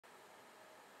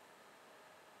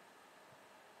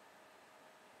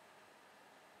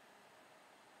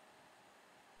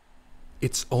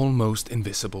It's almost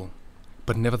invisible,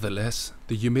 but nevertheless,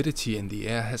 the humidity in the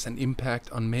air has an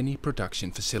impact on many production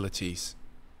facilities.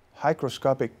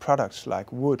 Hygroscopic products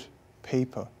like wood,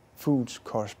 paper, foods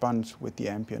correspond with the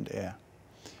ambient air.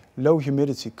 Low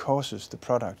humidity causes the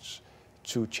products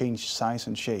to change size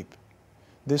and shape.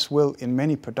 This will, in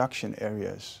many production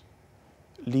areas,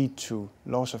 lead to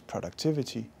loss of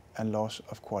productivity and loss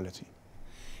of quality.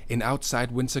 In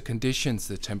outside winter conditions,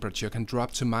 the temperature can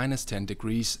drop to -10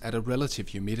 degrees at a relative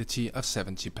humidity of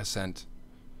 70%.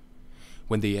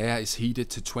 When the air is heated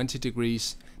to 20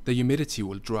 degrees, the humidity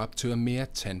will drop to a mere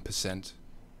 10%.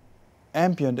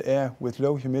 Ambient air with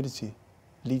low humidity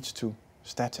leads to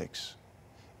statics.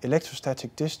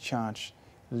 Electrostatic discharge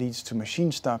leads to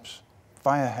machine stops,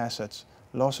 fire hazards,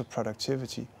 loss of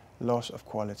productivity, loss of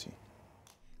quality.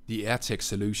 The Airtec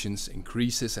solutions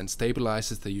increases and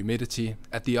stabilizes the humidity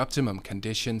at the optimum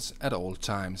conditions at all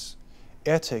times.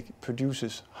 Airtec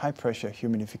produces high-pressure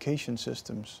humidification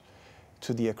systems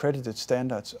to the accredited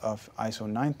standards of ISO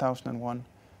 9001,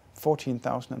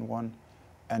 14001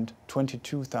 and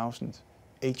 22000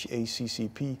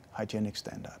 HACCP hygienic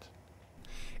standard.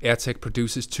 Airtec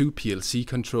produces 2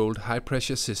 PLC-controlled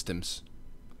high-pressure systems.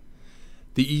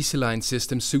 The EasyLine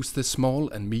system suits the small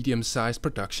and medium-sized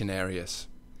production areas.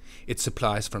 It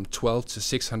supplies from 12 to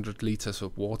 600 liters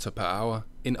of water per hour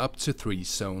in up to 3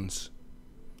 zones.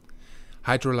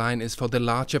 Hydroline is for the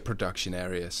larger production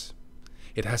areas.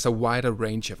 It has a wider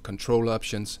range of control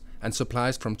options and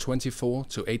supplies from 24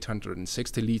 to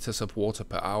 860 liters of water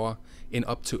per hour in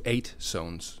up to 8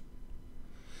 zones.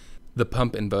 The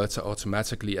pump inverter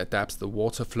automatically adapts the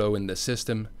water flow in the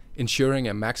system, ensuring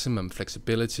a maximum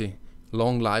flexibility,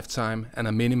 long lifetime and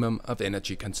a minimum of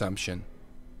energy consumption.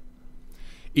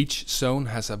 Each zone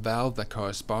has a valve that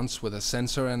corresponds with a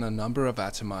sensor and a number of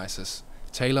atomizers,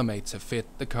 tailor-made to fit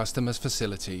the customer's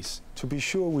facilities. To be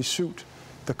sure we suit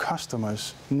the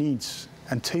customer's needs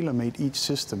and tailor-made each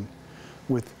system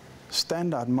with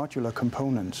standard modular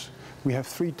components, we have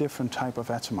 3 different types of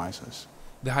atomizers.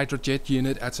 The Hydrojet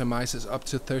unit atomizes up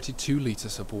to 32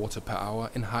 liters of water per hour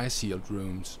in high-sealed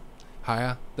rooms,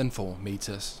 higher than 4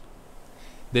 meters.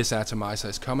 This atomizer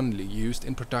is commonly used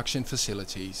in production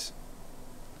facilities.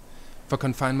 For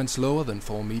confinements lower than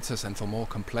 4 meters and for more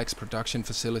complex production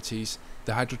facilities,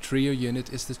 the Hydro Trio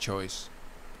unit is the choice.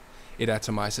 It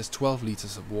atomizes 12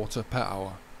 liters of water per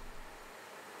hour.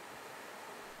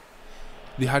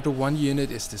 The Hydro 1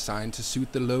 unit is designed to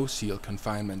suit the low seal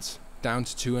confinements, down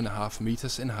to 2.5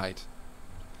 meters in height.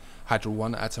 Hydro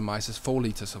 1 atomizes 4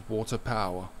 liters of water per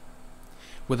hour.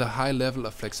 With a high level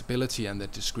of flexibility and a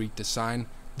discrete design,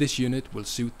 this unit will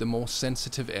suit the more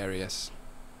sensitive areas.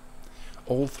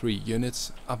 All 3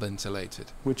 units are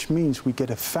ventilated. Which means we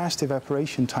get a fast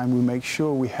evaporation time. We make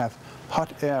sure we have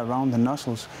hot air around the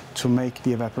nozzles to make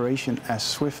the evaporation as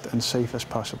swift and safe as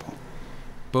possible.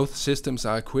 Both systems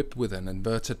are equipped with an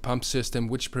inverted pump system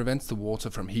which prevents the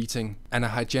water from heating, and a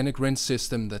hygienic rinse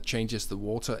system that changes the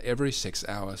water every 6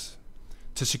 hours.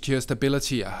 To secure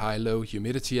stability, a high-low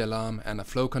humidity alarm and a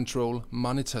flow control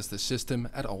monitors the system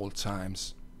at all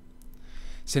times.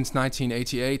 Since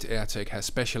 1988, Airtec has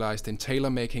specialized in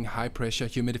tailor-making high-pressure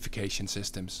humidification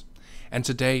systems, and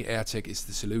today Airtec is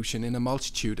the solution in a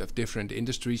multitude of different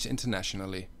industries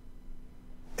internationally.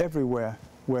 Everywhere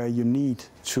where you need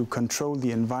to control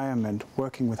the environment,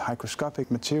 working with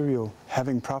hygroscopic material,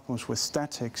 having problems with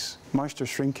statics, moisture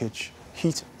shrinkage,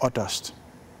 heat or dust.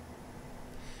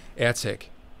 Airtec.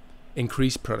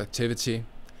 Increase productivity,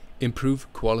 improve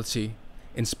quality,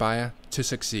 inspire to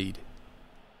succeed.